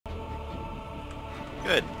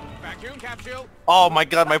Good. Vacuum capsule. Oh my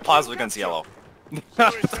god, my plasma gun's yellow.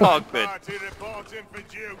 Oh, good. Reporting for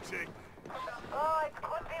duty. Oh, it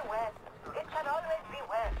could be wet. It can always be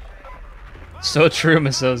wet. So true,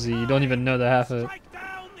 Masozi. You don't even know the half of it. Strike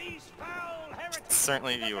down these foul heretics.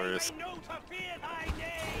 Certainly viewers. They know to fear thy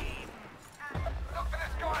name. Look for the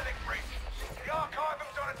Skylink bridge. The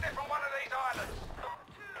archivum's on a different one of these islands.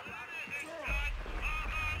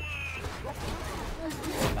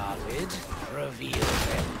 Beloved, reveal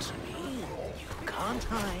them to me. You can't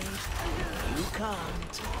hide. You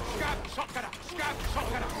can't. Scab shotgunner. Scab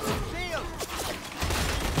shotgunner. Shield.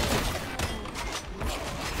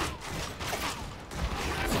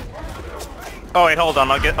 Oh wait, hold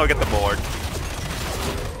on. I'll get the board.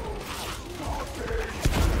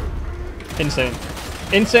 Insane.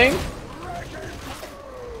 Insane!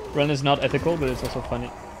 Run is not ethical, but it's also funny.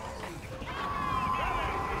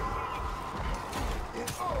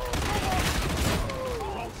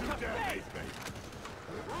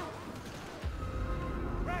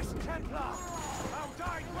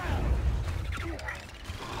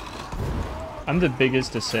 I'm the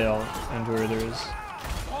biggest assail endurer there is.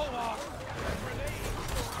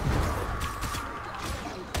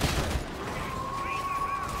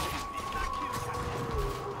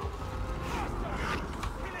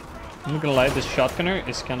 I'm not gonna lie, this shotgunner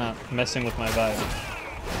is kinda messing with my vibe.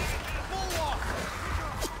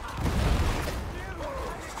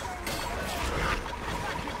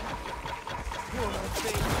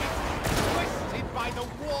 Twisted by the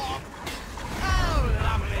warp. Oh,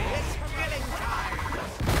 lovely. It's killing time.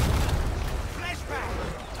 Flashback.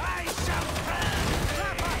 I shall burn.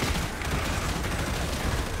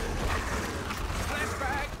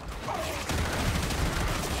 Flashback.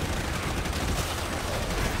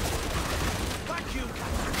 Vacuum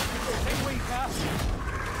capsule. Take weaker.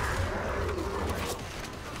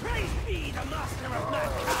 Praise be the master of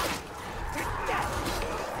mankind.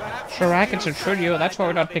 Shirak, it's a trio, that's why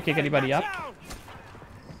we're not picking anybody up.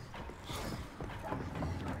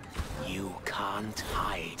 You can't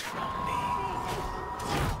hide from me.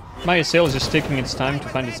 My assail is just taking its time to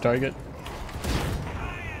find its target.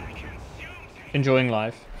 Enjoying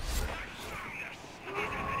life.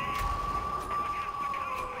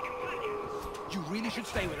 You really should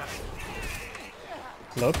stay with us.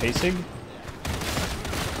 Hello, pacing.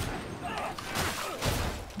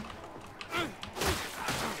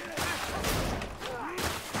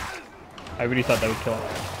 I really thought that would kill him.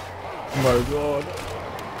 Oh my god.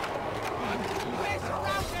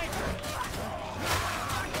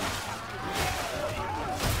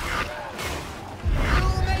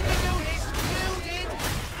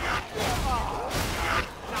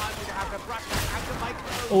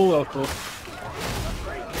 Oh, well, cool.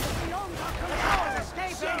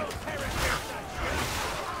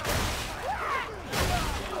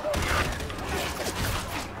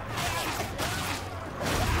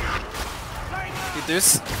 Dude,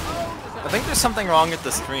 I think there's something wrong with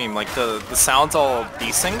the stream. Like the sound's all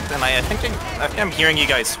desynced, and I think I'm hearing you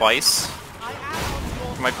guys twice.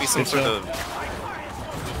 There might be some sort of.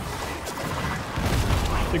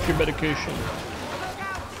 Take your medication.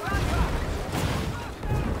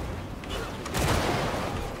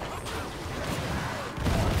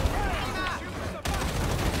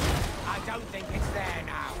 I don't think it's there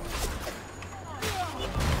now.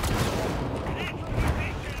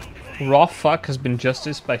 Raw fuck has been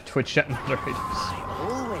justiced by Twitch chat moderators.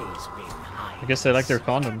 Always been high. I guess they like their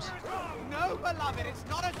condoms. No, beloved, it's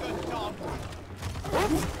not a good dog.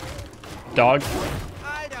 Dog.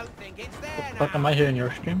 I don't think it's there now. Fuck, am I hearing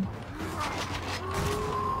your stream?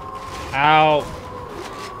 Ow.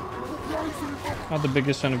 Not the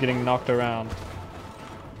biggest fan of getting knocked around.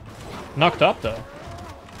 Knocked up though.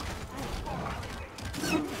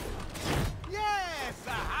 Yes,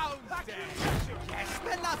 the hound's dead. Yes,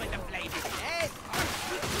 beloved, the flame is dead.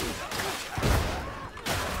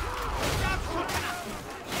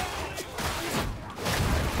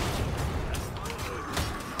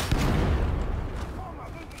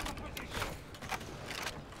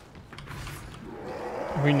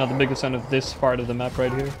 We're not the biggest fan of this part of the map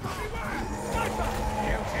right here.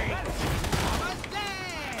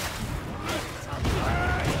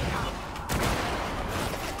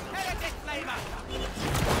 Heretic flavor.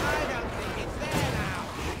 I don't think it's there now.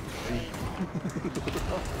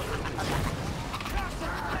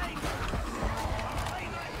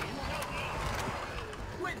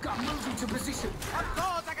 We've got moving to position. Of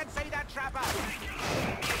course I can see that trapper.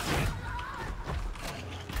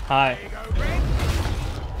 Hi. There you go, Red.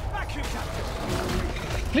 Vacuum capsule.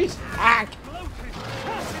 Please. Ah.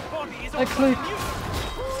 Passive body is I on clicked.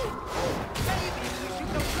 Maybe you should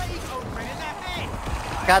the plague over in the head.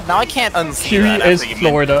 God, now I can't unsee Fury that is after you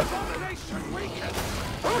Florida.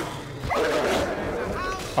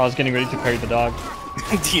 I was getting ready to parry the dog.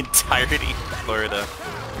 the entirety of Florida.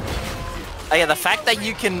 Oh yeah, the fact that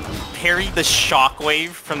you can parry the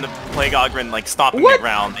shockwave from the Plague Ogryn, like stopping What? the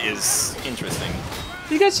ground, is interesting.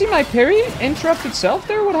 You guys see my parry interrupt itself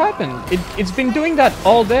there? What happened? It's been doing that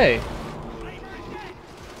all day.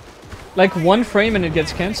 Like 1 frame and it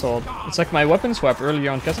gets cancelled. It's like my weapon swap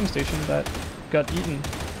earlier on Custom Station that got eaten.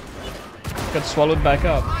 Got swallowed back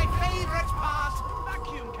up. My favorite part,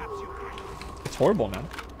 vacuum capsule. It's horrible, man.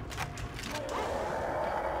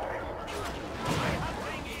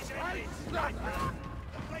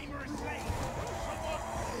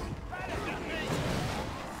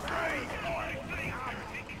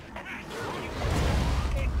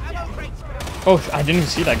 Oh, I didn't even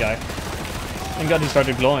see that guy. Thank God he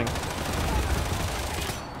started glowing.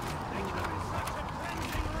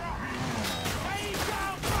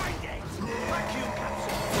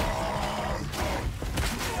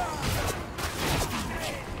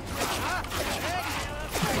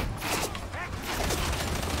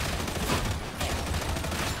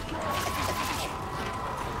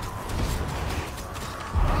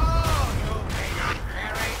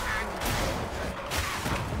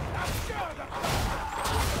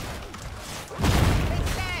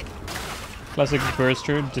 Classic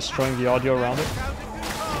burster, destroying the audio around it.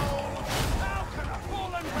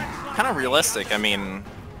 Kind of realistic. I mean,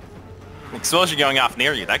 explosion going off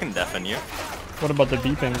near you, that can deafen you. What about the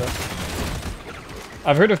beeping though?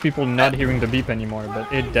 I've heard of people not hearing the beep anymore,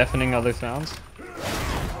 but it deafening other sounds.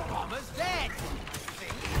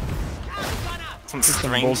 Some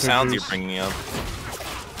strange sounds you're bringing up.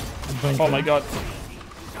 Oh my god.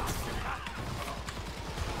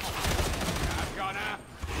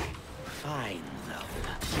 Fine, though,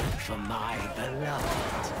 for my beloved.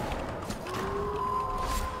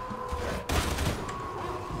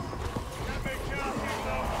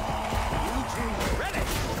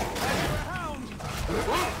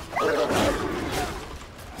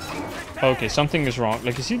 Okay, something is wrong.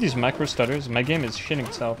 Like, you see these macro stutters? My game is shitting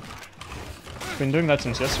itself. I've been doing that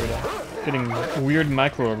since yesterday. Getting weird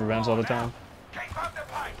micro overruns all the time.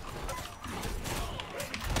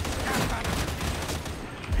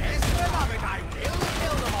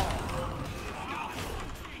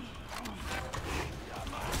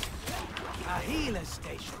 A healer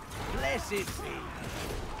station. Blessed be.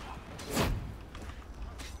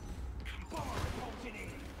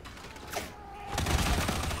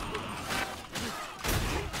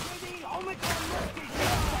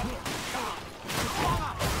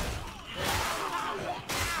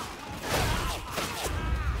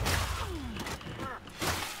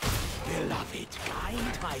 Beloved,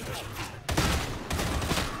 kind tidings.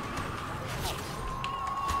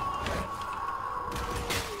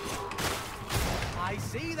 I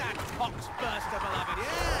see that pox burster, beloved.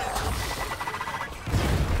 Yes.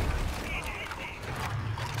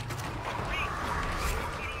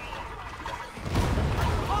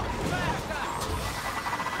 Pox burster.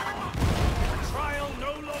 Trial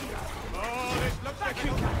no longer. Oh, this looks like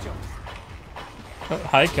you capture.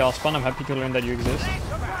 Hi, Calspan, I'm happy to learn that you exist.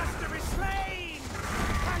 The master is slain.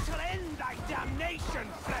 I shall end thy damnation,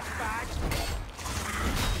 fleshbag.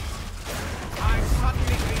 I'm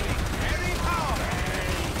suddenly feeling very powerful.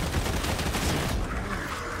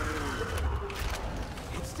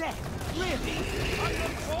 It's dead. Really?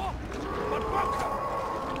 Unlooked for, but welcome.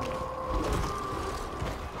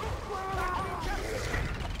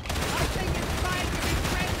 I think it's time to be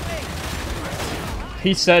friendly.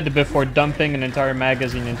 He said before dumping an entire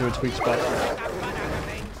magazine into its weak spot. I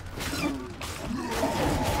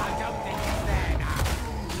don't think it's there now.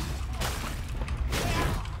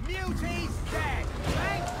 Muti's dead.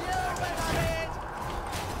 Thank you, beloved.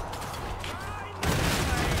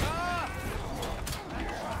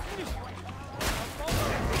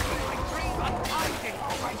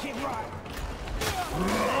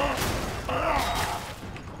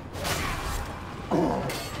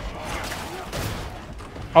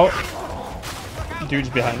 Oh, dude's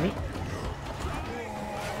behind me.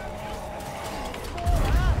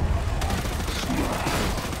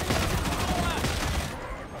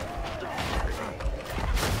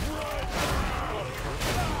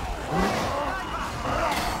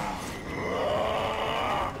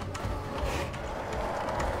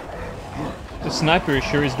 The sniper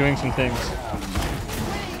sure is doing some things.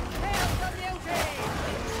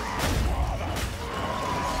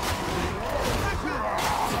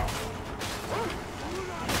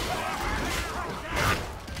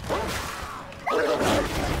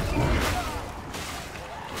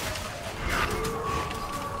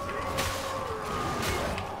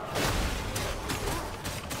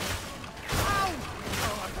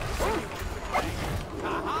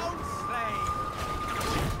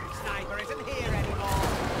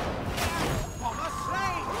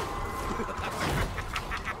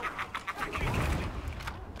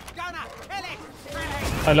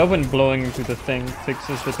 I love when blowing into the thing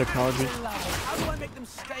fixes the technology. How do I make them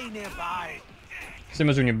stay nearby? Same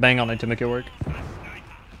as when you bang on it to make it work.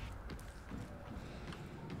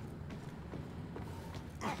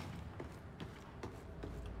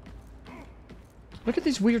 Look at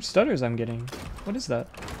these weird stutters I'm getting. What is that?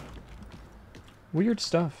 Weird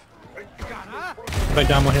stuff. Right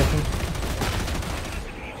down my head.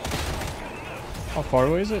 How far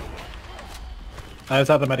away is it? It's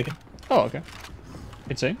out the medic. Oh, okay.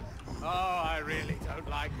 It's a. Oh, I really don't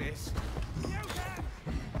like this.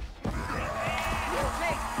 I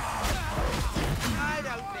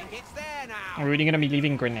don't think it's there now. Are we really gonna be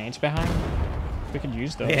leaving grenades behind? We could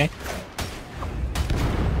use those. Yeah.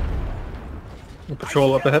 We'll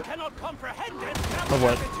patrol up ahead. Cannot comprehend it. Or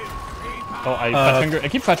what? Oh, I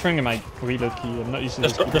keep fat fingering my reload key. I'm not using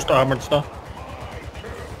this. Just armored stuff.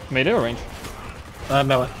 Made it or range?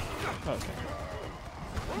 No. Oh, okay.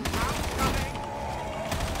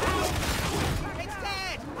 It's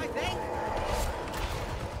dead, I think.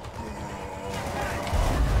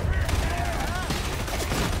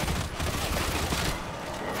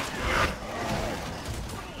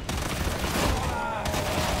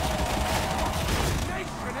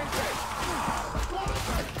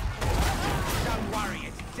 Don't worry,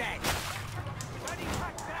 it's dead.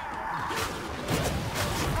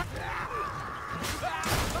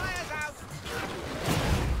 Fire's out.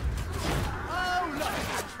 Oh, look,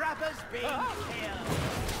 the trapper's been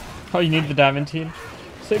killed. Oh, you need the diamond team.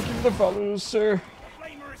 Thank you for the follows, sir.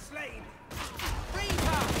 Flamer is slain.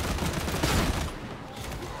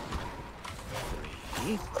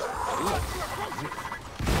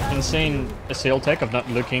 Insane assail tech of not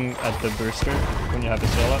looking at the burster when you have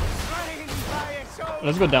assail up.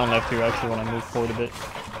 Let's go down left here actually when I move forward a bit.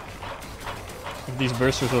 If these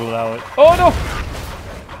bursters will allow it. Oh no!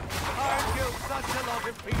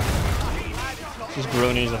 Just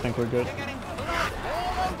bronies, I think we're good.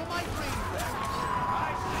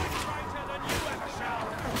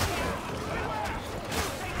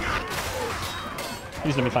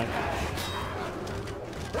 He's gonna be fine.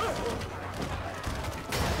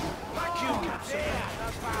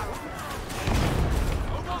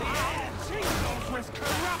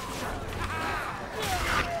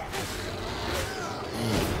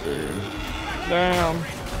 Damn.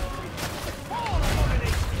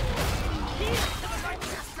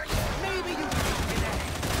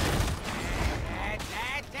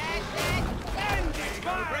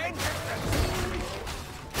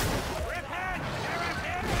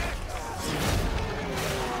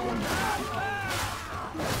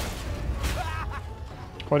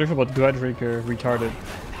 Quite sure about Godric are retarded.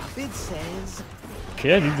 It says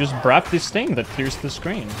Okay, you just brap this thing that clears the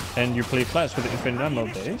screen, and you play Flash with the infinite ammo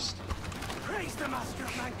based.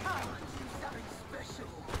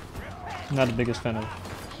 Not the biggest fan of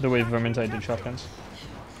the way Vermintide did shotguns.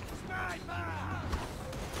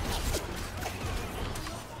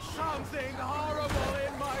 Something horrible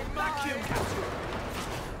in my vacuum.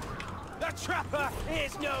 The trapper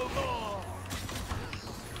is no more.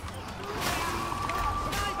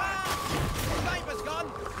 Sniper's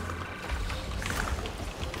gone.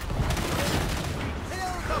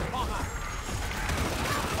 Kill the bomber.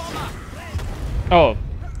 Oh,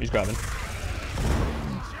 he's grabbing.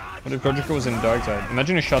 What if Godric was in Dark Side?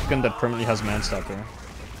 Imagine a shotgun that permanently has Manstalker.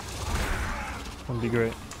 That'd be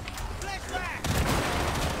great.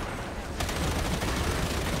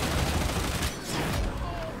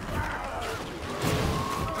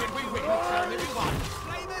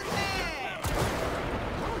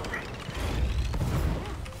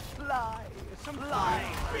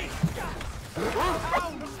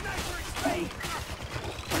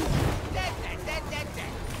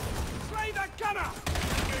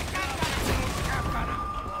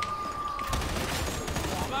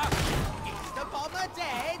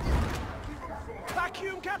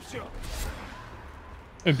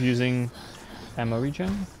 Abusing ammo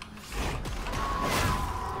regen.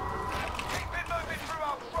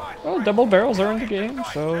 Well, double barrels are in the game,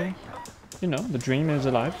 so you know the dream is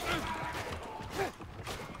alive.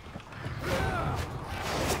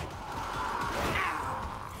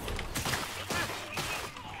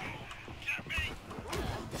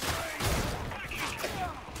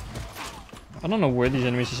 I don't know where these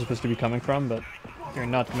enemies are supposed to be coming from, but they're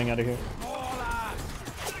not coming out of here.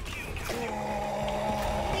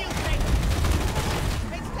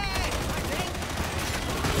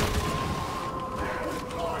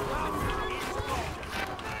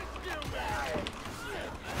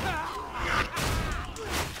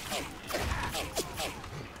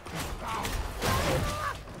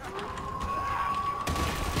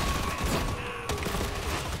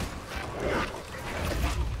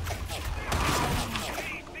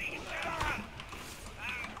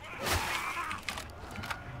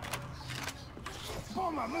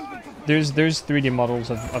 There's 3D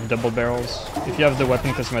models of double barrels. If you have the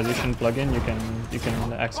weapon customization plugin, you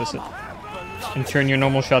can access it and turn your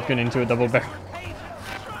normal shotgun into a double barrel.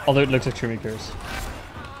 Although it looks extremely curious.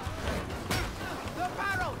 The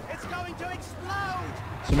barrel! It's going to explode!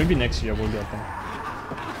 So maybe next year we'll get them.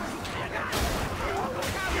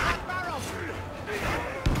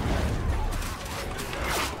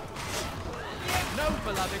 No,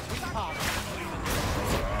 beloved, we can't.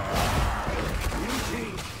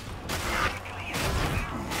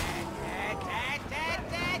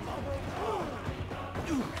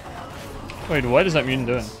 Wait, what is that mutant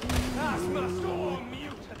doing?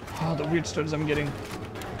 Oh, the weird stutters I'm getting.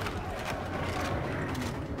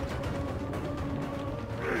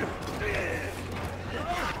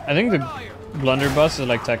 I think the blunderbuss is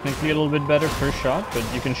like technically a little bit better per shot, but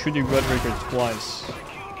you can shoot your Godbreaker twice.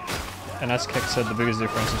 And as Keck said, the biggest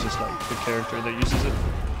difference is just like the character that uses it.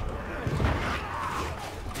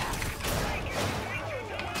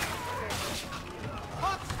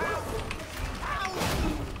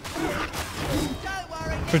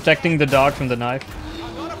 Protecting the dog from the knife.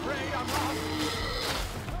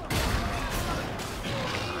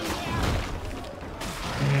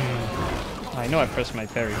 I know I pressed my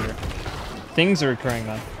parry here. Things are occurring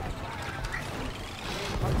now.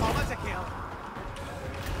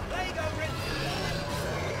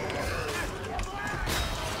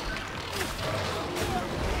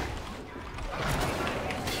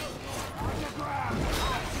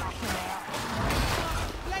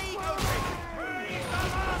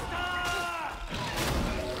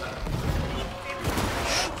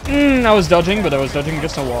 I was dodging, but I was dodging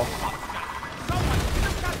against a wall.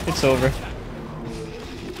 It's over.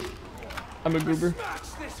 I'm a goober.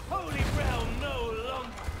 This holy realm no longer.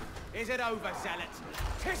 Is it over, zealot?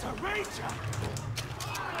 Tis a rager.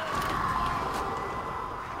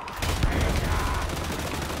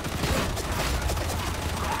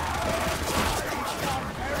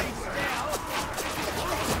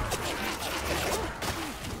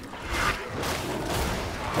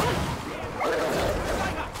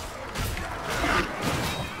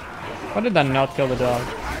 Why did that not kill the dog?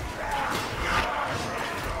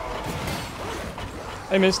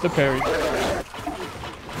 I missed the parry.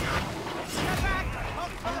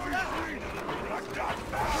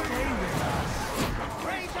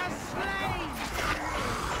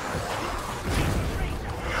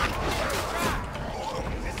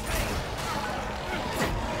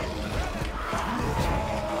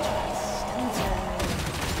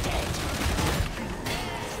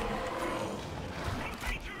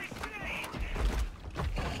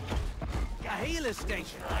 Healer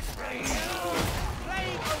station. Not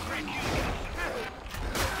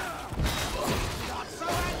so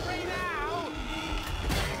angry now.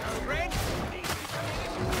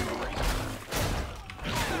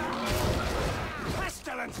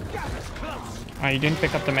 Pestilence gathers close. Oh, you didn't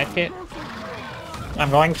pick up the medkit?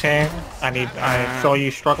 I'm going to. I saw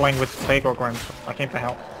you struggling with Vagrant Grims. I came to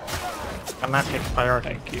help. And that takes priority.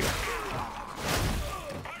 Thank you.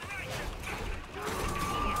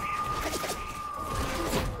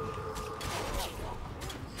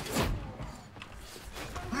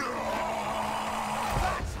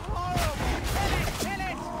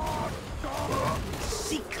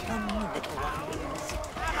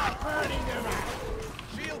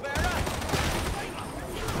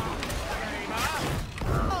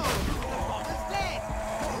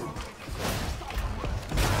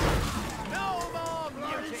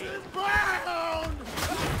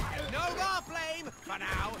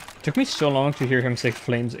 Took me so long to hear him say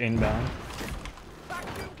flames inbound. I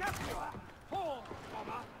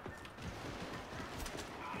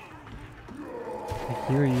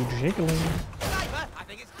hear you jiggling. Sniper, I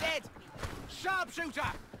think it's dead.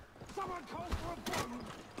 Sharpshooter. Someone call for a bomb.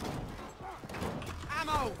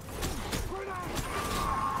 Ammo.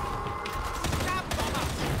 Stab bomber.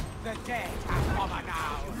 The dead have bomber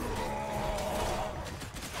now.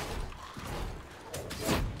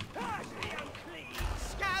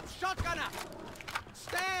 Shotgunner!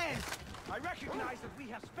 Stairs! I recognize that we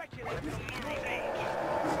have speculated. You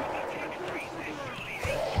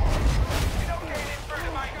don't get in front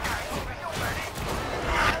of my guy, but you're ready.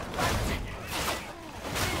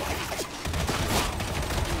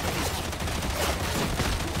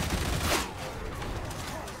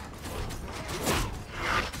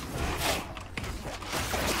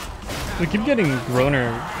 We keep getting groaner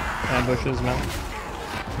ambushes now.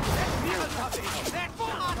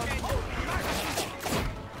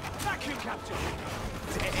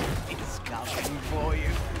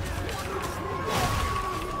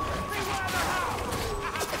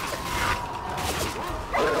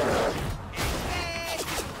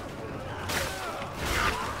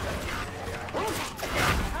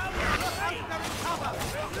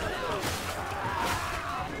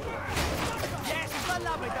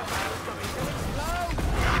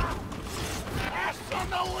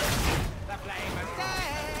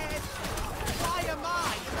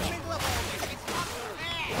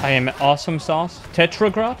 I am awesome sauce.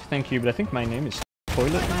 Tetragrot, thank you, but I think my name is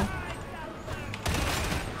Toilet now.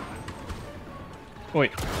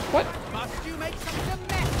 Wait, what? Must you make such a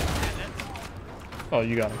mess, Lieutenant? Oh,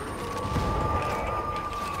 you got him.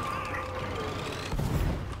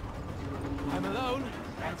 I'm alone.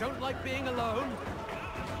 I don't like being alone.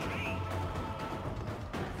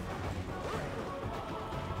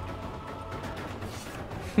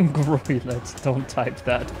 Groilets, don't type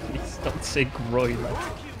that, please. Don't say groilet.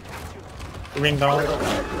 Green dog. I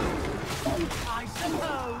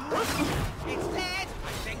suppose it's dead,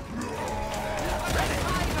 I think.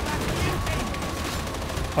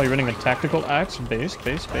 Oh, you're running a tactical axe? Base.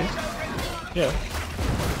 Yeah.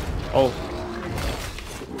 Oh.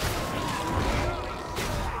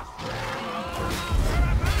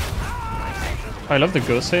 I love the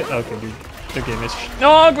ghost hit. Okay, dude. The game is...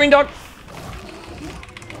 No, green dog!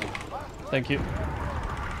 Thank you.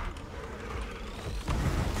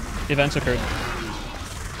 Events occurred.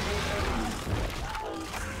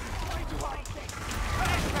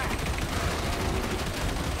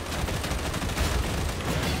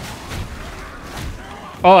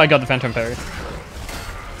 Oh, I got the Phantom Parry.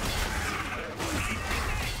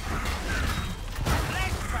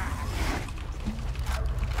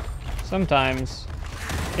 Sometimes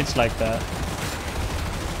it's like that.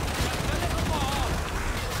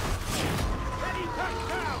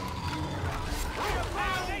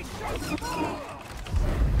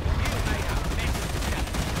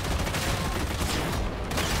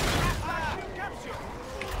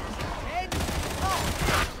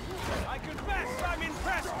 I confess I'm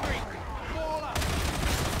impressed, Greek. Fall up.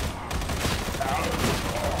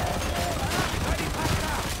 Ready, pack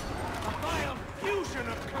out. A vile fusion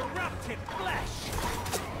of corrupted flesh.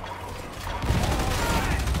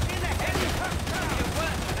 In the heavy pack.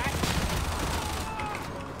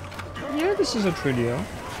 Yeah, this is a trio.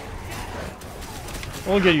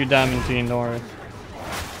 We'll get you damage in, don't worry.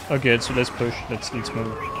 Okay, so let's push. Let's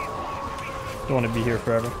move. Don't want to be here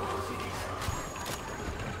forever.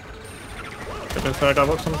 I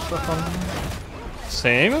got some stuff on.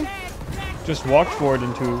 Same. Just walked forward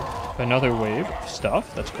into another wave of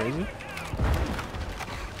stuff. That's crazy.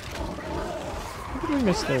 How did we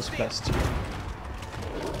miss those blasts?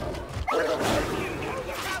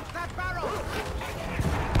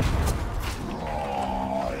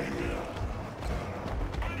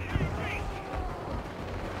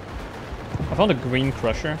 I found a green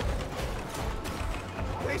crusher.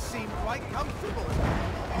 They seem quite comfortable.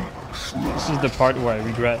 This is the part where I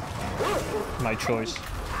regret my choice.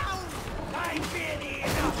 I'm really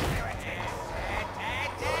enough.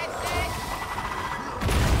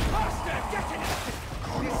 Master, get it!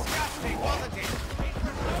 Disgusting, wasn't it?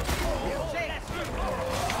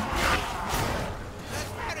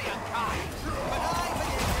 That's very unkind. But I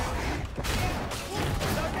believe you.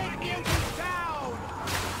 So take music down.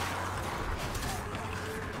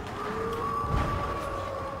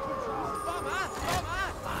 Bomber!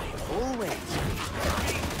 I've always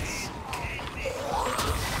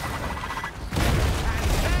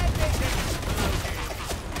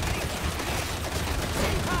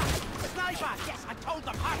Sniper! Yes, I told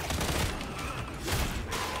them.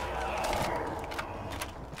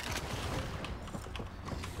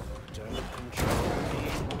 don't control me.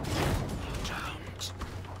 Don't.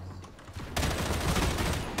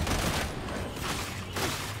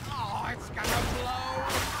 Oh, it's gonna blow.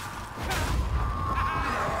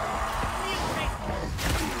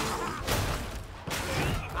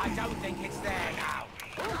 I don't think it's there now.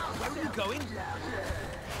 Where are you going?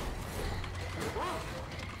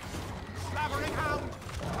 Slavering hound!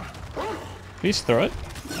 Please throw it.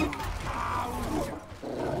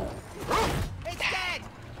 It's dead!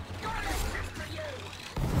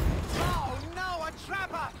 Oh no, a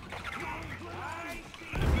trapper!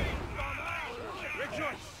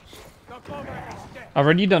 Rejoice! The bomber is dead! I've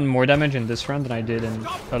already done more damage in this run than I did in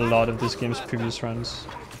a lot of this game's previous runs.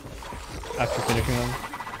 After finishing them.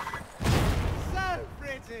 So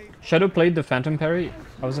pretty! Shadow played the Phantom Parry.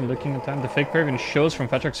 I wasn't looking at time. The fake parry even shows from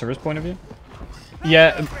Patrick's service point of view.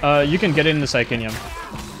 Yeah, you can get it in the Psychinium.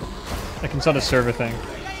 Like it's not a server thing.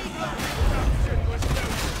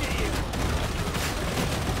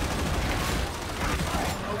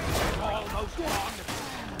 Almost gone!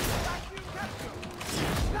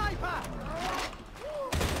 Sniper!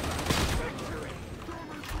 Victory!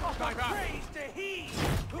 Praise to he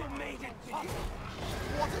who made it possible!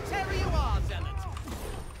 What a terror you are, Zealot!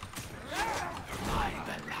 My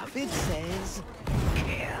beloved says,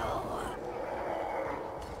 kill.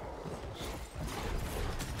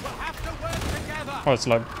 We'll have to work together! Oh, it's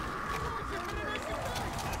low.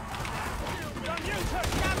 The new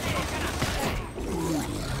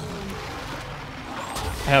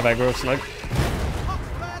have aggro slug.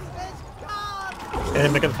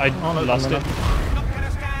 Make it, I no, lost no, it. Not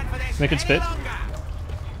gonna stand for this Make it any spit. longer.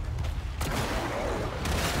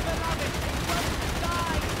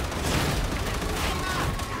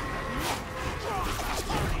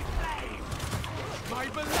 My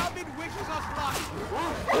beloved wishes us luck.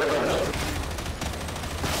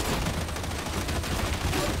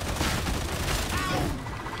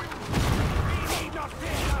 We need not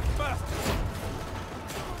fear that first.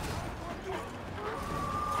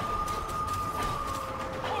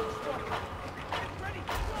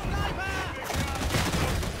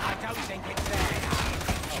 I don't think it's there.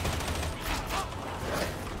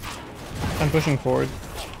 I'm pushing forward.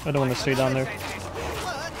 I don't want to stay down there.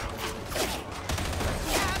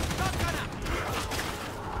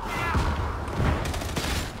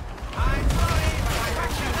 I'm sorry, but I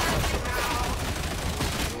have to now.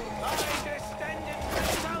 Lovely descendant,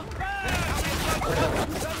 so burn!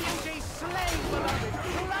 The beauty slain, beloved,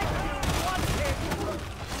 like you wanted.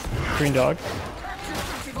 Green dog.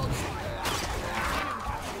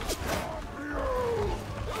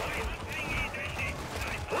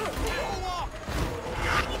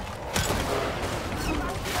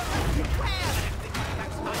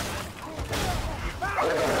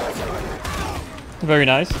 Very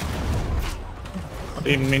nice. I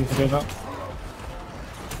didn't mean to do that.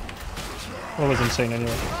 That was insane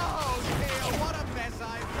anyway. Oh dear, what a mess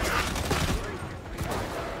I've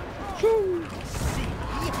See?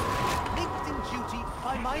 Lived in duty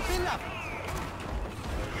by my beloved.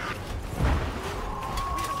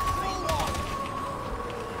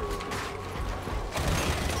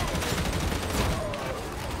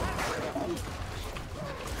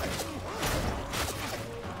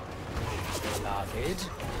 Beloved,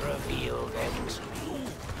 reveal them to me.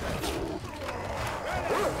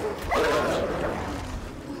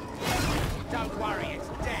 Don't worry, it's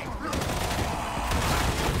dead.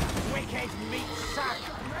 Wicked meat sack.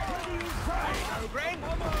 Hey, Ogren.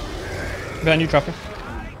 Van, you dropper.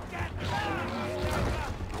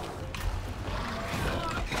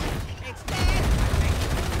 It's dead.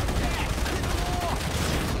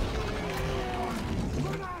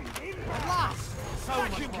 Alas, so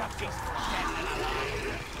much more peaceful dead than alive.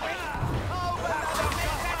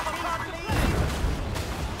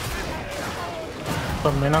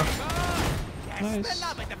 Some mina. Nice.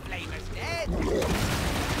 Beloved, the flavor's dead.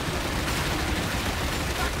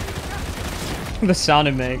 The sound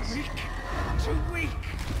it makes. Too weak.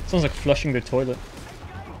 Sounds like flushing the toilet.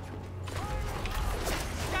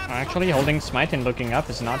 Actually, holding smite and looking up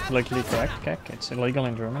is not politically correct, Keck. It's illegal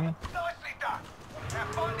in Germany. Nicely done. Now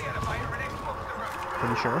find the elevator and explode the room.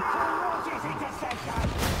 Pretty sure.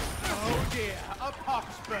 Oh dear, a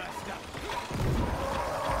pox burster.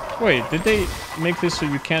 Wait, did they make this so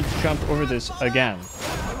you can't jump over this again?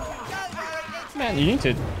 Man, you need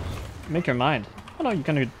to make your mind. Oh no, you're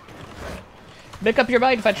gonna make up your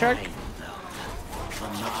mind, Fat Shark. For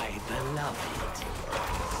my beloved.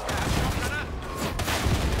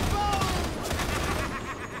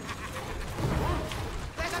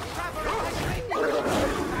 There's a trapper in the street.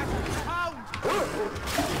 Hound.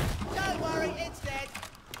 Don't worry, it's dead.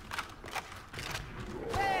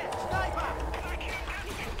 There, sniper.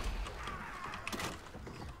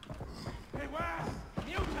 Beware,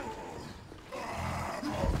 mutant.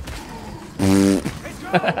 It's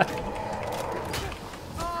gone.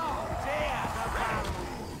 Oh dear, the barrel.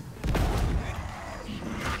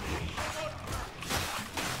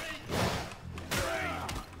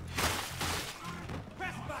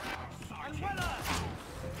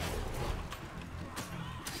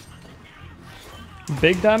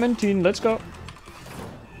 Big diamond team, let's go.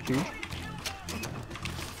 Huge.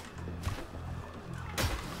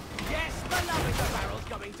 Yes, beloved, the barrel's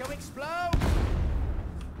going to explode.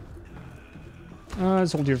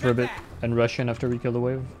 Let's hold here for a bit and rush in after we kill the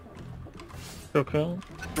wave. Still kill.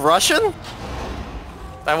 Russian?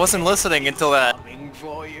 I wasn't listening until that. Coming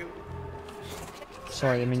for you.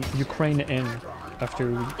 Sorry, I mean Ukraine in after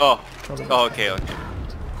we... Oh. Oh, okay, okay.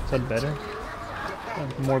 Is that better?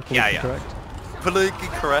 More politically Yeah. correct. Politically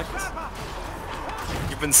correct.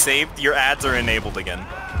 You've been saved. Your ads are enabled again.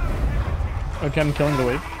 Okay, I'm killing the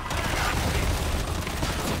wave.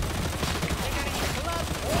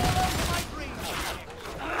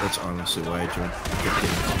 That's honestly why I kept getting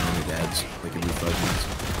too many ads like every 5 minutes.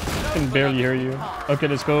 I can barely hear you. Okay,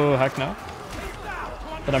 let's go hack now.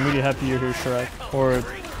 But I'm really happy you're here, Shrek. Or...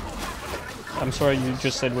 I'm sorry you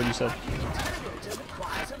just said what you said.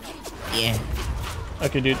 Yeah.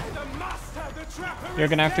 Okay, dude. You're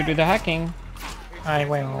gonna have to do the hacking. I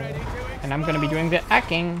will. And I'm gonna be doing the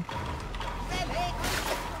hacking.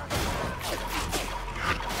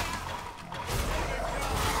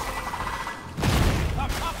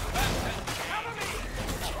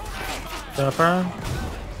 Jumper.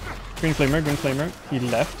 Green flamer, green flamer. He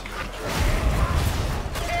left.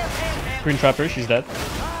 Green trapper, she's dead.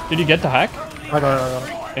 Did you get the hack? I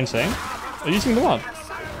got it. Insane. Are you using the mod?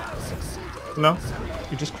 No,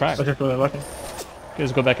 You just cracked. I just really lucky. Okay,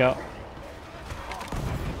 let's go back out.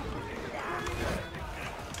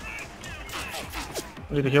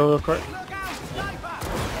 I need to heal real quick.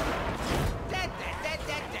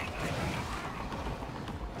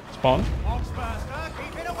 Spawn.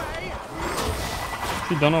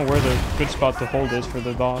 Actually don't know where the good spot to hold is for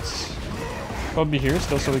the boss. Probably here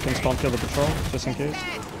still so we can spawn kill the patrol, just in case.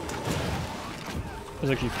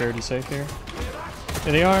 It's actually fairly safe here.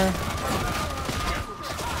 Here they are.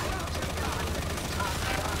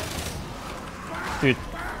 Dude.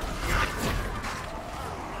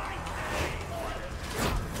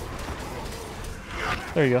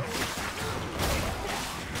 There you go.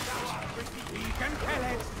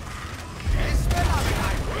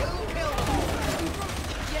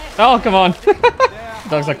 Oh, come on.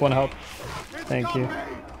 Dog's like 1 health. Thank you.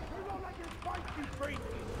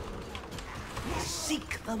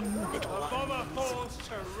 Seek the middle one.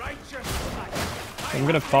 I'm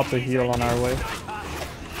gonna pop a heal on our way.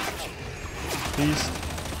 Please.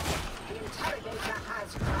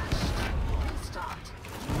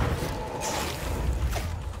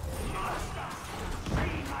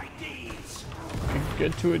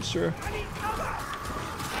 Get to it, sir.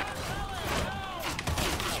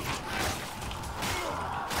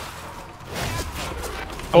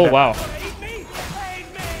 Oh, wow.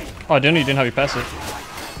 Oh, I didn't have you pass it.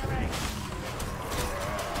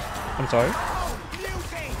 I'm sorry.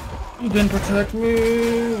 You didn't protect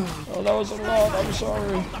me. Oh, that was a lot. I'm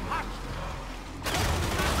sorry.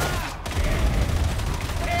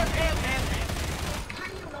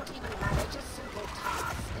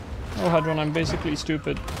 Oh, Hadron, I'm basically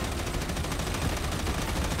stupid.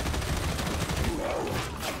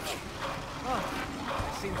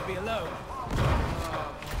 Seems to be alone.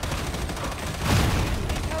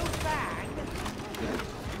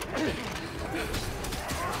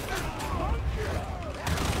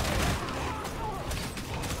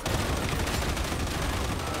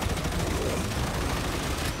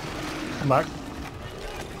 Come back.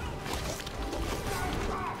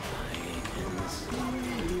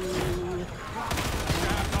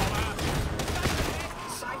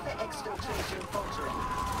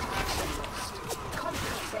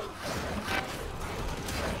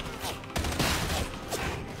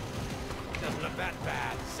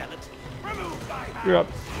 You're up.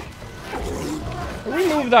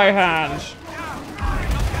 Remove thy hands.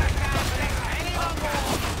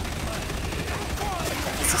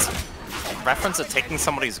 Is this a reference to taking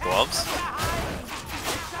somebody's gloves?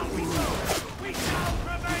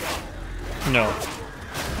 No.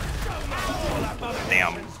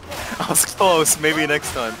 Damn. I was close. Maybe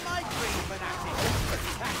next time. I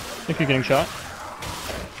think you're getting shot.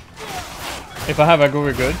 If I have aggro,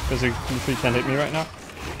 we're good, because he literally can't hit me right now.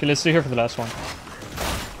 Okay, let's stay here for the last one.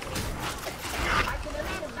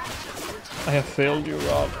 I have failed you,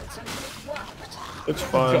 Rob. It's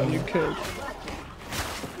I've gotten fine. you killed.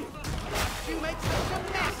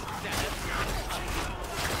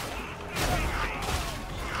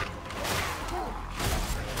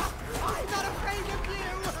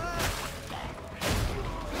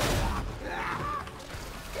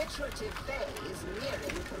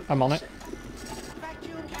 I'm on it.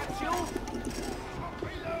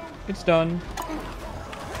 It's done.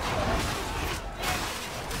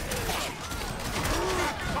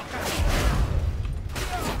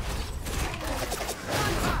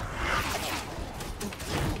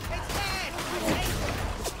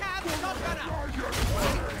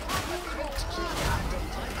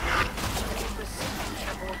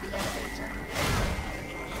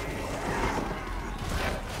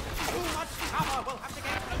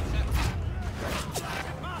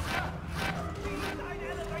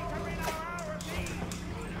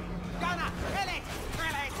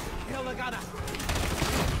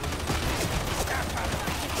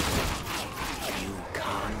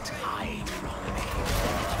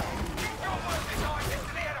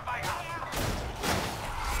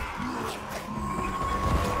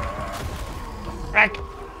 Rack.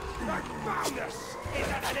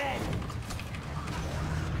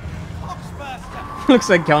 Looks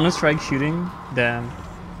like Counter-Strike shooting. Damn.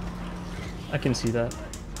 I can see that.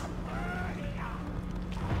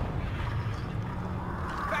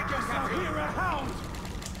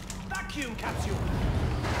 Vacuum capsule.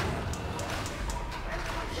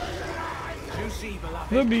 Juicy, beloved.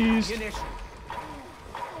 The beast. Ammunition.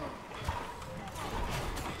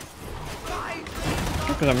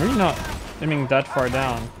 Because I'm really not aiming that far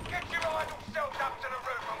down.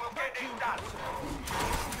 we'll get this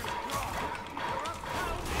done.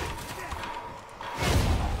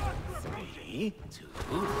 Three, two,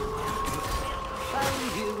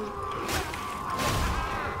 found you.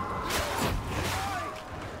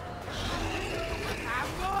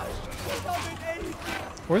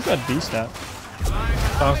 Where's that beast at?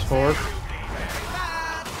 Bounce forward.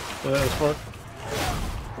 Yeah, it's forward.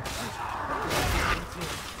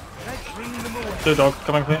 Two dogs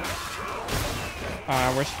coming here.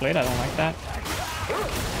 We're split. I don't like that.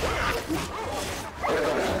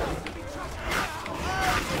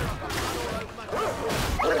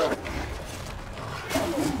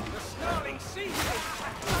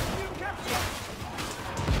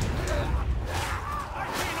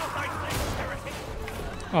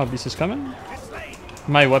 Oh, beast is coming.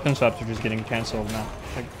 My weapon swaps are just getting cancelled now.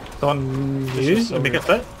 Like, Don't is you? so Make weird.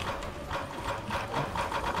 it fit.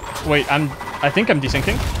 wait, I think I'm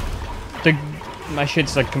desyncing. My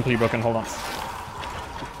shit's like completely broken. Hold on.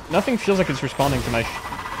 Nothing feels like it's responding to my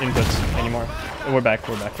inputs anymore. We're back.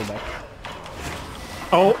 We're back. We're back.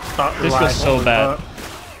 Oh, that This lag. was so What bad. that?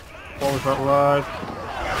 What was that lag?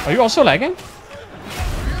 Are you also lagging?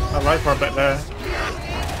 I lagged for a bit there.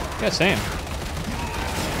 Yeah, same.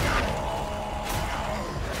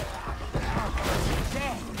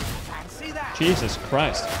 Jesus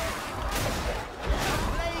Christ.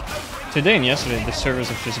 Today and yesterday, the servers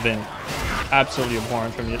have just been absolutely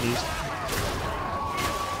abhorrent for me at least.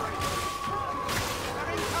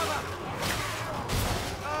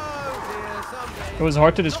 It was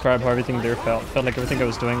hard to describe how everything there felt. Felt like everything I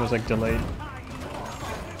was doing was like delayed.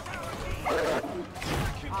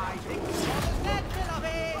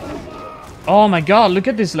 Oh my god, look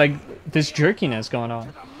at this like this jerkiness going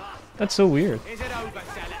on. That's so weird.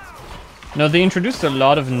 No, they introduced a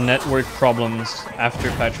lot of network problems after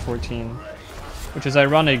patch 14, which is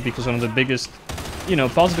ironic because one of the biggest, you know,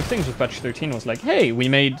 positive things with patch 13 was like, hey, we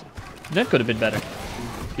made netcode a bit better.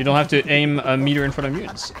 You don't have to aim a meter in front of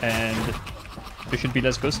mutants, and there should be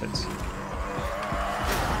less ghost hits.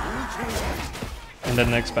 And then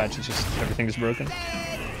the next patch is just everything is broken.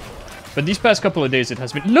 But these past couple of days it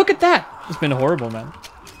has been, look at that! It's been horrible, man.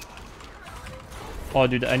 Oh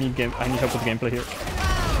dude, I need help with gameplay here.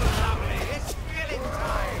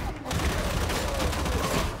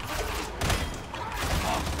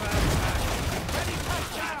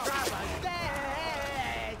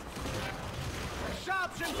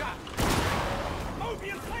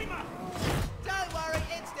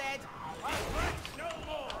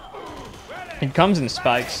 It comes in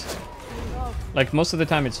spikes. Like most of the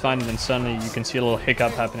time it's fine, and then suddenly you can see a little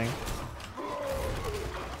hiccup happening.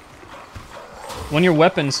 When your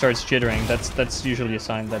weapon starts jittering, that's usually a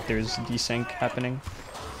sign that there's desync happening.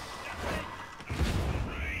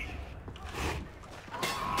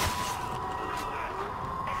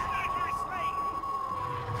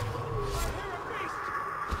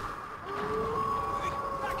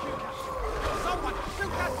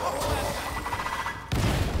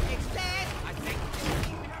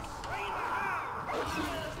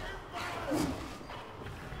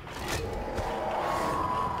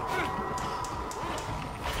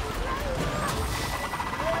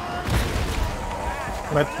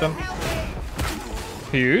 Maelstrom.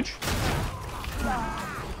 Huge.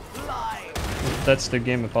 That's the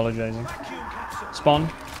game apologizing. Spawn,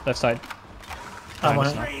 left side. I'm Nice,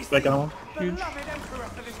 on no. it. Second one. Huge.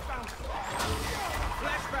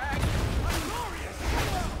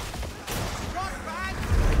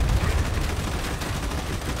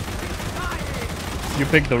 You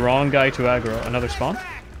picked the wrong guy to aggro. Another spawn?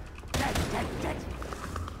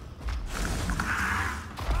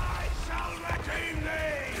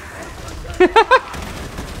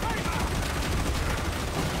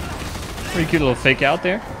 Pretty cute little fake out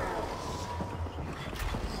there.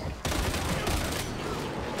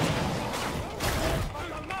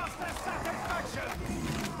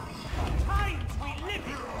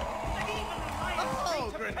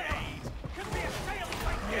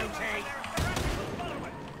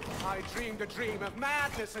 I dreamed a dream of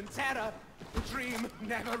madness and terror. The dream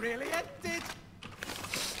never really ended.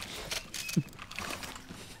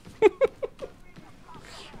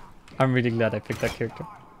 I'm really glad I picked that character.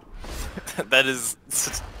 That is.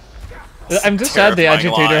 I'm just sad the terrifying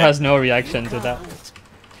agitator line. has no reaction to that.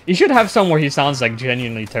 You should have some where he sounds like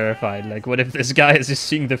genuinely terrified. Like, what if this guy is just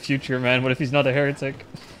seeing the future, man? What if he's not a heretic?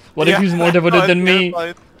 What if he's more devoted than me?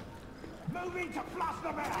 Moving to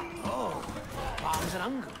Flusterman! Oh, bombs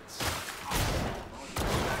and unguents.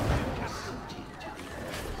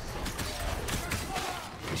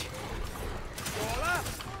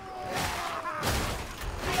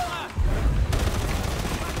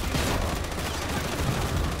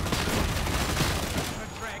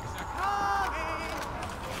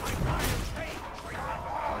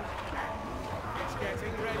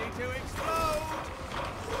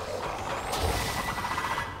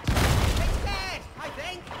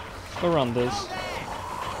 Go around this.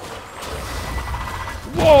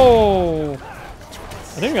 Whoa!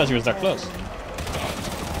 I didn't realize he was that close.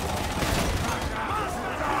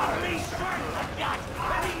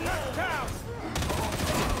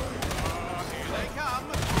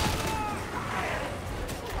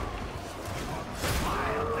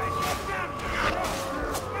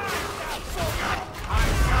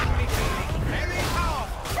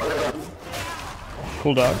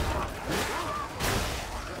 Cool dog.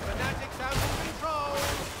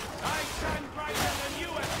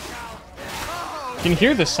 You can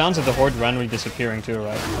hear the sounds of the horde randomly disappearing too,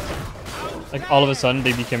 right? Like all of a sudden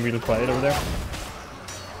they became really quiet over there.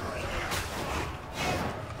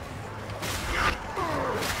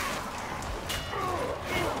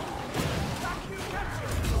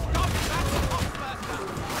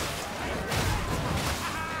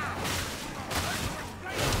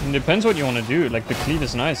 It depends what you want to do. Like the cleave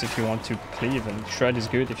is nice if you want to cleave, and shred is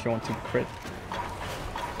good if you want to crit.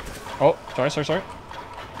 Oh, sorry.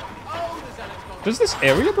 Does this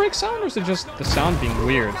area break sound, or is it just the sound being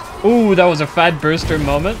weird? Ooh, that was a fat burster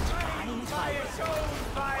moment.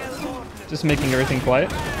 Just making everything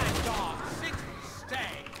quiet.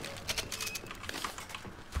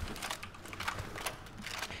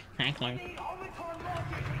 I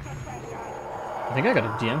think I got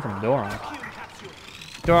a DM from Dorak.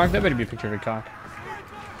 Dorak, that better be a picture of your cock.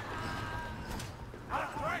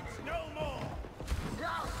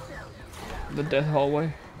 The death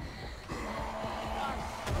hallway.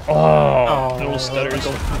 Oh, little stutters.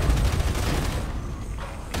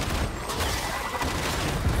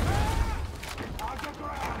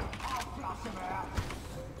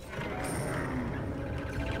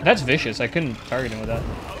 That's vicious. I couldn't target him with that.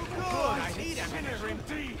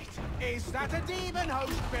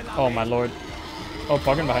 Oh my lord. Oh,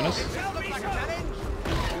 Poggin behind us.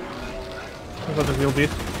 I got the real beat.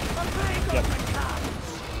 Yep.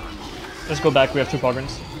 Let's go back. We have 2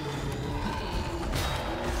 Poggins.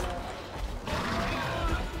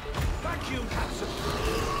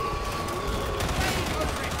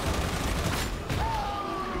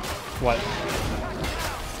 What?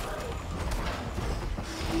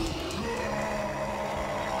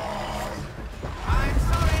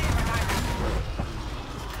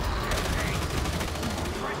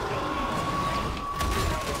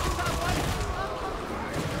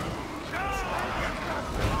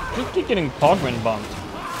 Just keep getting Pogwin bumped.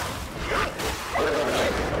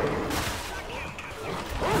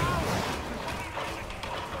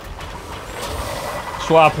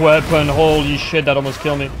 Swap weapon, holy shit, that almost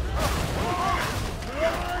killed me.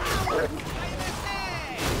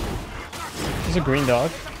 There's a green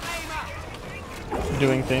dog.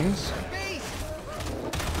 Doing things.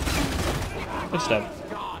 It's dead.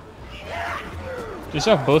 Do you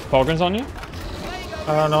still have both Pogrins on you?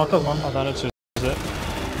 No, just one. Oh, then it's just it.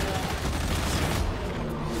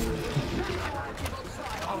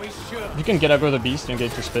 You can get aggro the beast and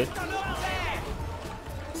engage your spit.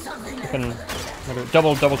 You can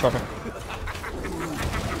double trapper.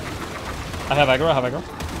 I have aggro.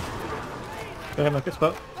 They have a good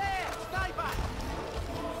spot.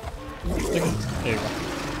 There you go.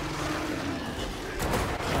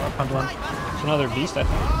 Found one. It's another beast, I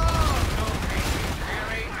think.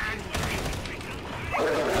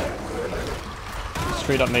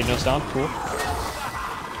 Straight up made no sound. Cool.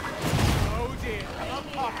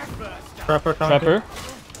 Trapper.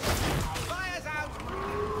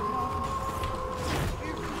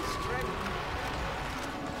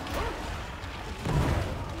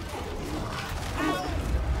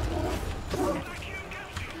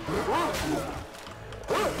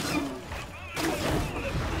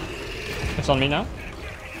 It's on me now.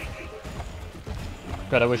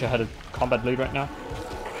 God, I wish I had a combat blade right now.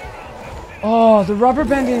 Oh, the rubber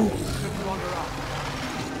banding!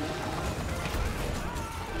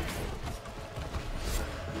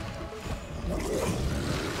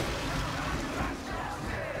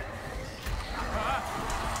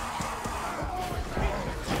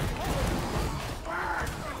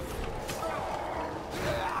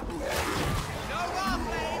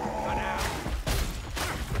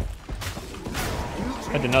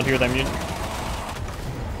 I did not hear that mute.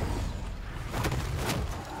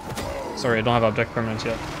 Sorry, I don't have object permanence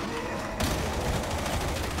yet.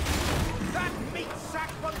 That meat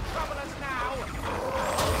sack won't trouble us now.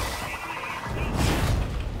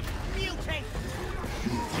 Mutate.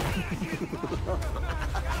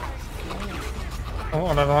 Oh,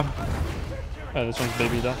 another one. Yeah, this one's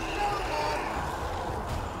baby though.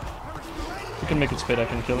 You can make it spit, I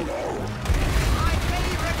can kill it.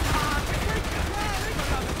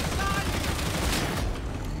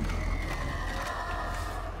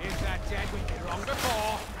 Is that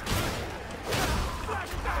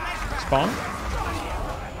Spawn?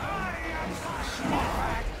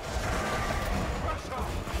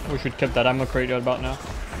 We should keep that ammo crate right about now.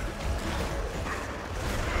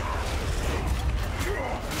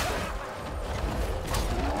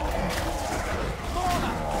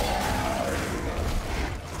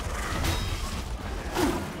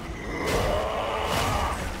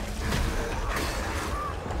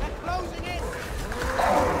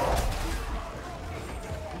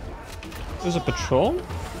 Is it a patrol?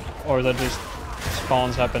 Or is that just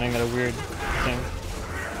spawns happening at a weird thing?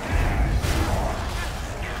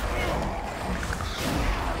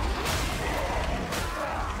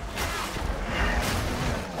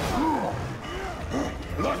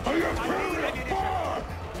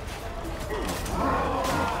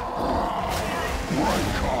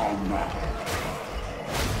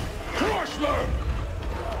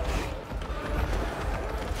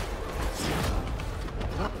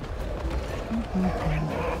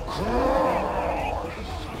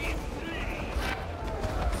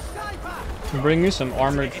 Bring you some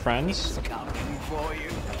armored friends. Alright.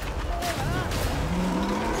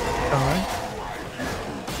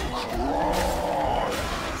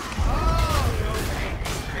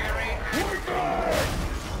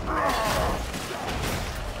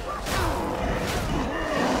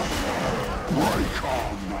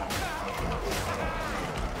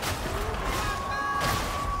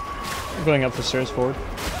 I'm going up the stairs forward.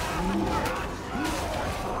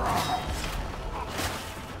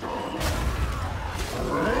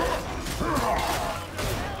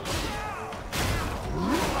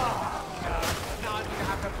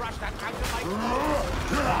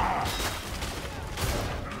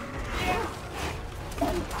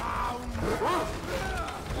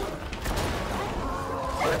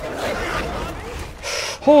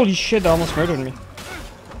 Holy shit, that almost murdered me.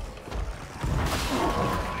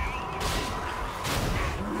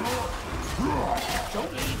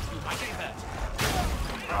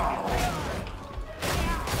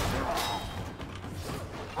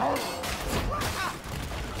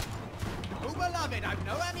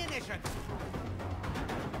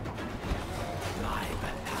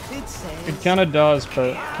 It kinda does,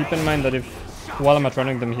 but keep in mind that if while I'm not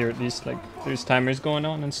running them here, at least like there's timers going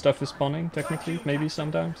on and stuff is spawning technically, maybe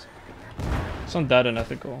sometimes. It's not that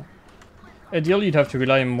unethical. Ideally you'd have to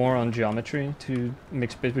rely more on geometry to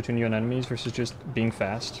make space between you and enemies versus just being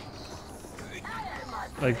fast.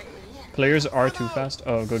 Like players are too fast.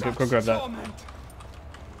 Oh, go grab that.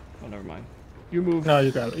 Oh, never mind. You move. No,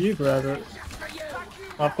 you grab it. You grab it.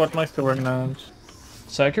 I've got my sword now.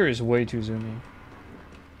 Psyker is way too zoomy.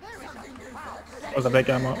 Was a big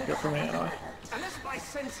ammo here for me anyway. Unless my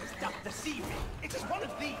senses don't deceive me, it is one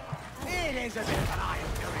of these. It is a bit of an eye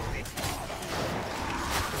of it.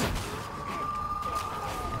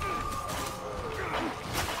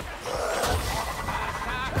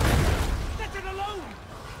 Let it alone!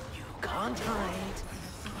 You can't hide.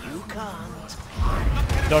 You can't.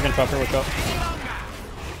 Dog and chopper, watch out.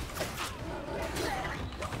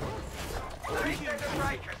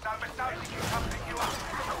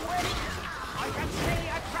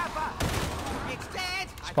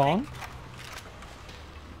 Spawn?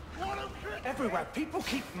 Everywhere, people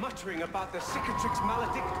keep muttering about the cicatrix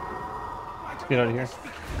maledict. Get out of here. The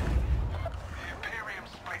Imperium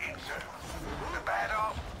split in two. The bad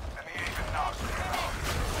half and the even nastier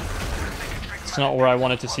half. It's not where I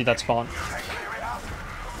wanted to see that spawn.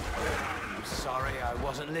 I'm sorry, I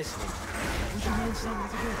wasn't listening. Would you mind saying it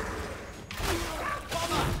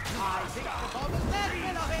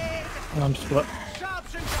again? I'm split.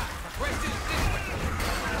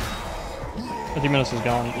 The Demoness is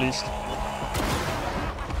gone, at least.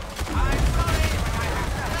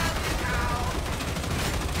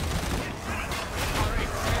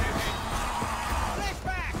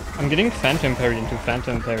 I'm getting Phantom Parry into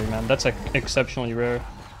Phantom Parry, man. That's like exceptionally rare.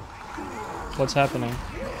 What's happening?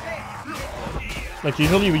 Like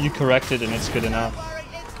usually you correct it and it's good enough.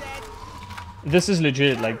 This is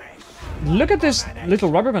legit, like... Look at this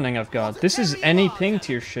little rubber banding I've got. This is any ping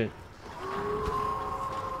tier shit.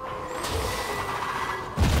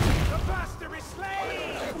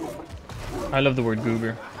 I love the word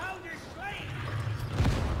goober.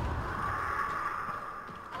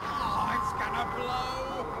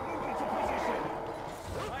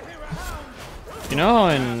 You know how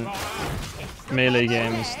in melee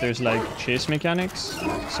games there's like chase mechanics?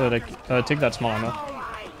 So like, take that small ammo.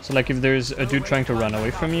 So like if there's a dude trying to run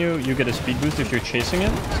away from you, you get a speed boost if you're chasing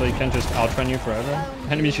him, so he can't just outrun you forever.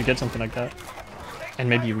 Enemies should get something like that. And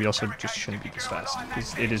maybe we also just shouldn't be this fast,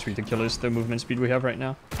 because it is ridiculous the movement speed we have right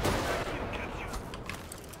now.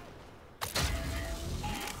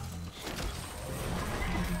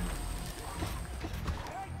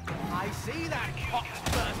 that hot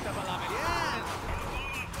burst of beloved. Yes.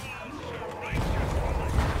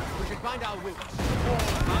 We should find our routes. All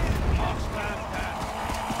among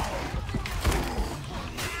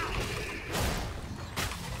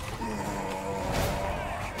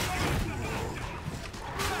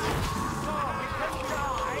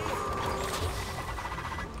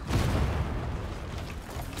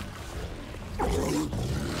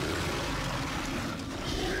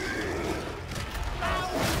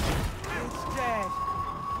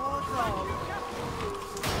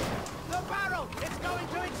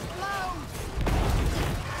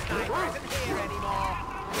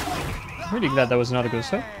I'm really glad that was not a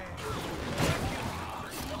ghost hit.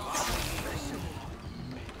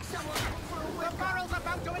 The barrel's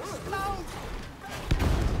about to explode!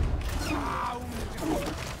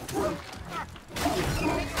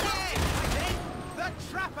 It's dead, I think! The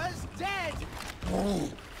trapper's dead!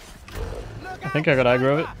 I think I got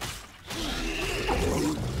aggro of it.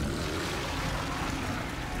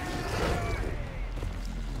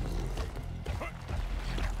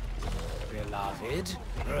 Beloved,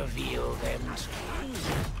 reveal them to me.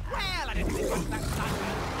 Well, I didn't think it was that sudden.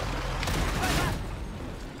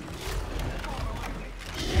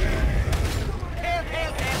 Kill,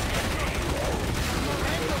 kill, kill!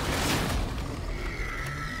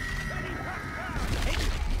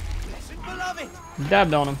 Blessed beloved!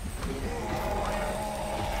 Dabbed on him.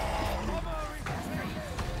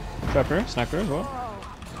 Trapper, sniper as well.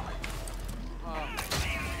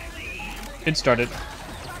 It started.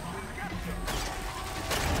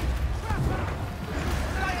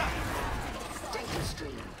 Data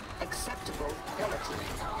stream. Acceptable quality.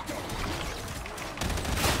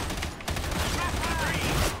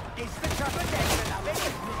 Is the trapper dead, beloved?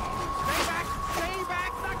 Stay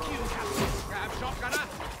back, the queue captain! Grab shotgunner!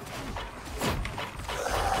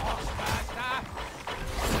 Faster!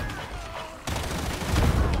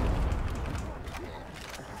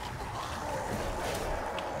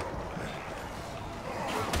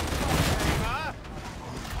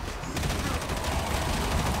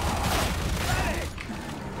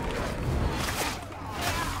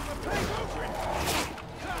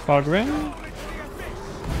 Fogrin.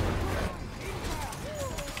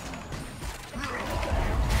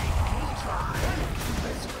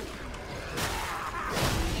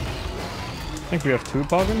 I think we have two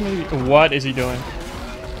Fogrin, maybe? What is he doing?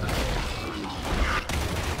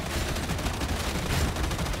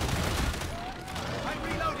 I'm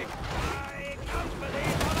reloading!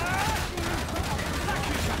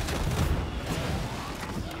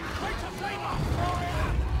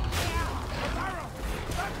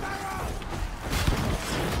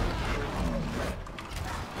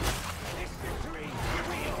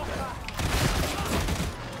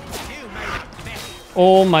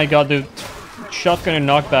 Oh my god, dude. Shotgun and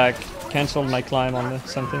knockback cancelled my climb on the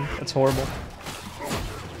something. That's horrible. It's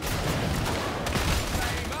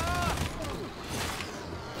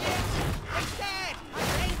dead! I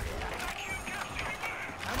think!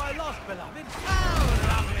 Am I lost, beloved? Oh,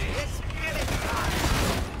 lovely! It's really fun!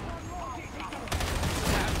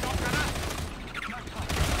 Grab shotgunner!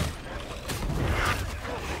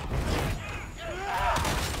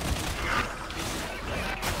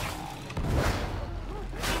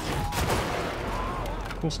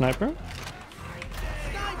 Cool sniper.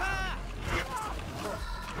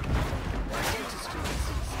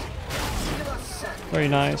 Very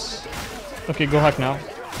nice. Okay, go hack now.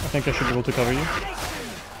 I think I should be able to cover you.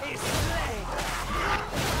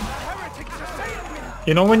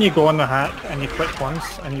 You know when you go on the hack and you click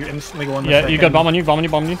once and you instantly go on the Yeah, second? you got bomb on you, bomb on you,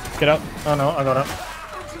 bomb on you. Get out. Oh no, I got it.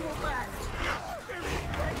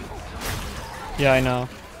 Yeah, I know.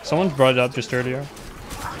 Someone brought it up just earlier.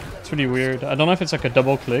 It's really weird. I don't know if it's like a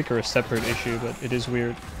double click or a separate issue, but it is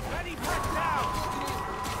weird.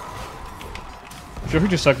 Sure, we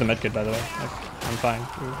just sucked the medkit, by the way. Like, I'm fine. We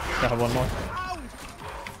still have one more.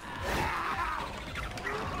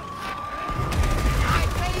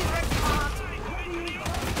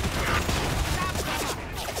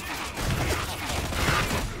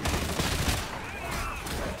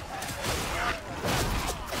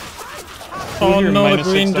 Oh You're no, the minus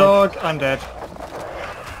green 6 dog! I'm dead.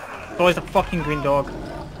 It's always a fucking green dog.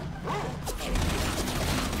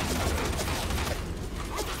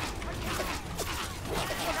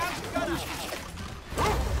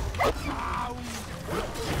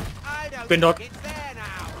 Green dog. It's there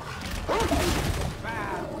now!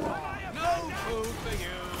 Bad. No food for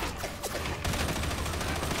you!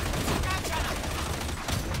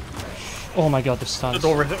 Oh my god, the It's stuns.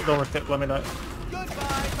 over, it's over, let me know. Goodbye,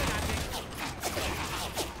 fanatic!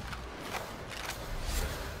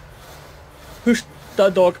 Who's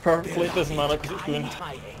that dog perfectly, it doesn't matter because it's green.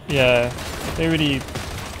 Yeah, they really...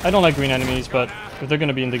 I don't like green enemies, but if they're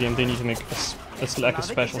gonna be in the game, they need to make like a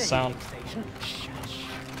special sound.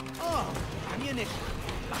 Oh, ammunition.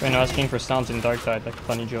 Right now, asking for sounds in Dark Tide, like a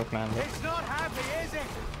funny joke, man. But, It's not happy, is it?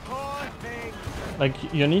 Poor thing.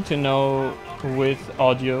 like, you need to know with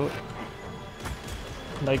audio,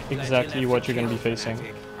 like, exactly what you're gonna be facing.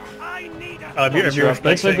 I need a If you're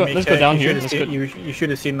Let's go down here. Let's go. You should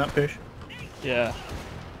have seen that push. Yeah.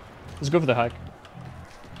 Let's go for the hack.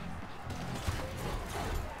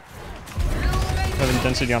 We have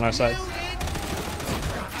intensity on our side.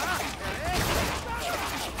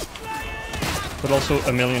 But also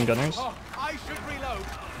a million gunners. I should reload.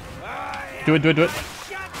 Do it, do it, do it.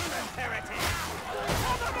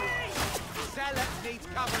 Zealot needs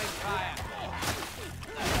covering fire.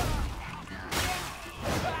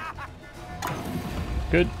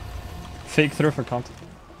 Good. Fake throw for content.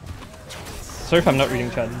 Sorry if I'm not reading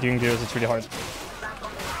chat. Doing videos, it's really hard.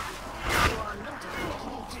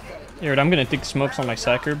 Here, I'm gonna take smokes on my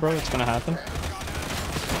sacker, bro. It's gonna happen.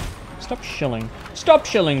 Stop shilling. Stop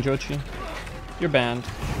shilling, Jochi. You're banned.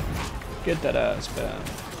 Get that ass banned.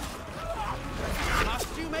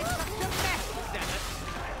 Must you make such a mess, Zealot?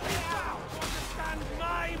 Understand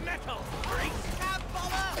my metal. Freak cab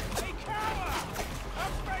bomber. They cower.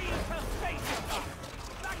 Afraid to face it.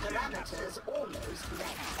 Parameters almost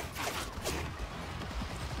met.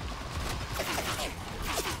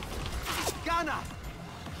 Gunner.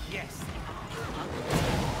 Yes.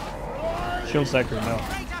 Shield sacker, no.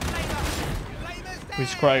 Greater flavor. We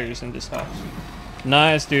scryers in this house.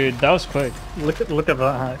 Nice, dude. That was quick. Look at that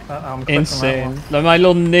hack. I'm clicking Insane. that Like my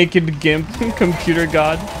little naked gimp computer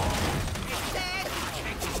god.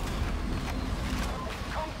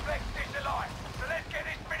 Complex is alive, so let's get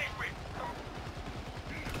this finished with.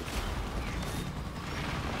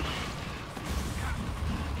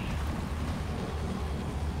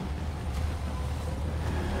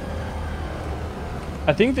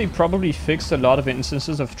 I think they probably fixed a lot of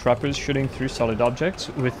instances of trappers shooting through solid objects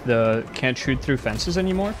with the can't shoot through fences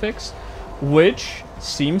anymore fix, which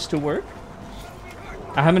seems to work.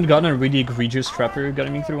 I haven't gotten a really egregious trapper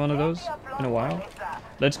getting through one of those in a while.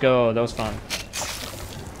 Let's go, that was fun.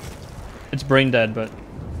 It's brain dead, but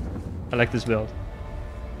I like this build.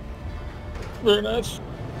 Very nice.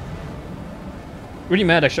 Really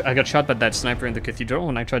mad I got shot by that sniper in the cathedral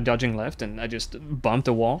when I tried dodging left and I just bumped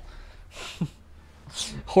the wall.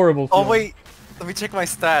 Horrible Oh feeling. wait, let me check my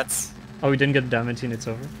stats. Oh, we didn't get damage and it's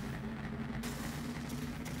over.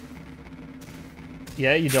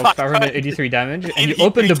 Yeah, you dealt Fuck, 583 damage and you 83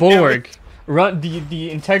 opened the damage. bulwark. Run. The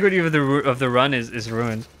integrity of the run is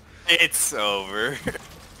ruined. It's over.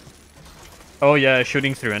 Oh yeah,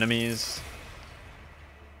 shooting through enemies.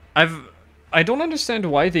 I don't understand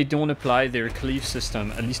why they don't apply their cleave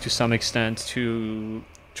system, at least to some extent, to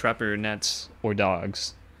trapper nets or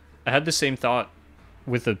dogs. I had the same thought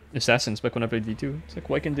with the assassins back when I played V2. It's like,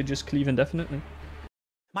 why can't they just cleave indefinitely?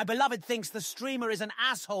 My beloved thinks the streamer is an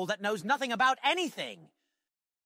asshole that knows nothing about anything.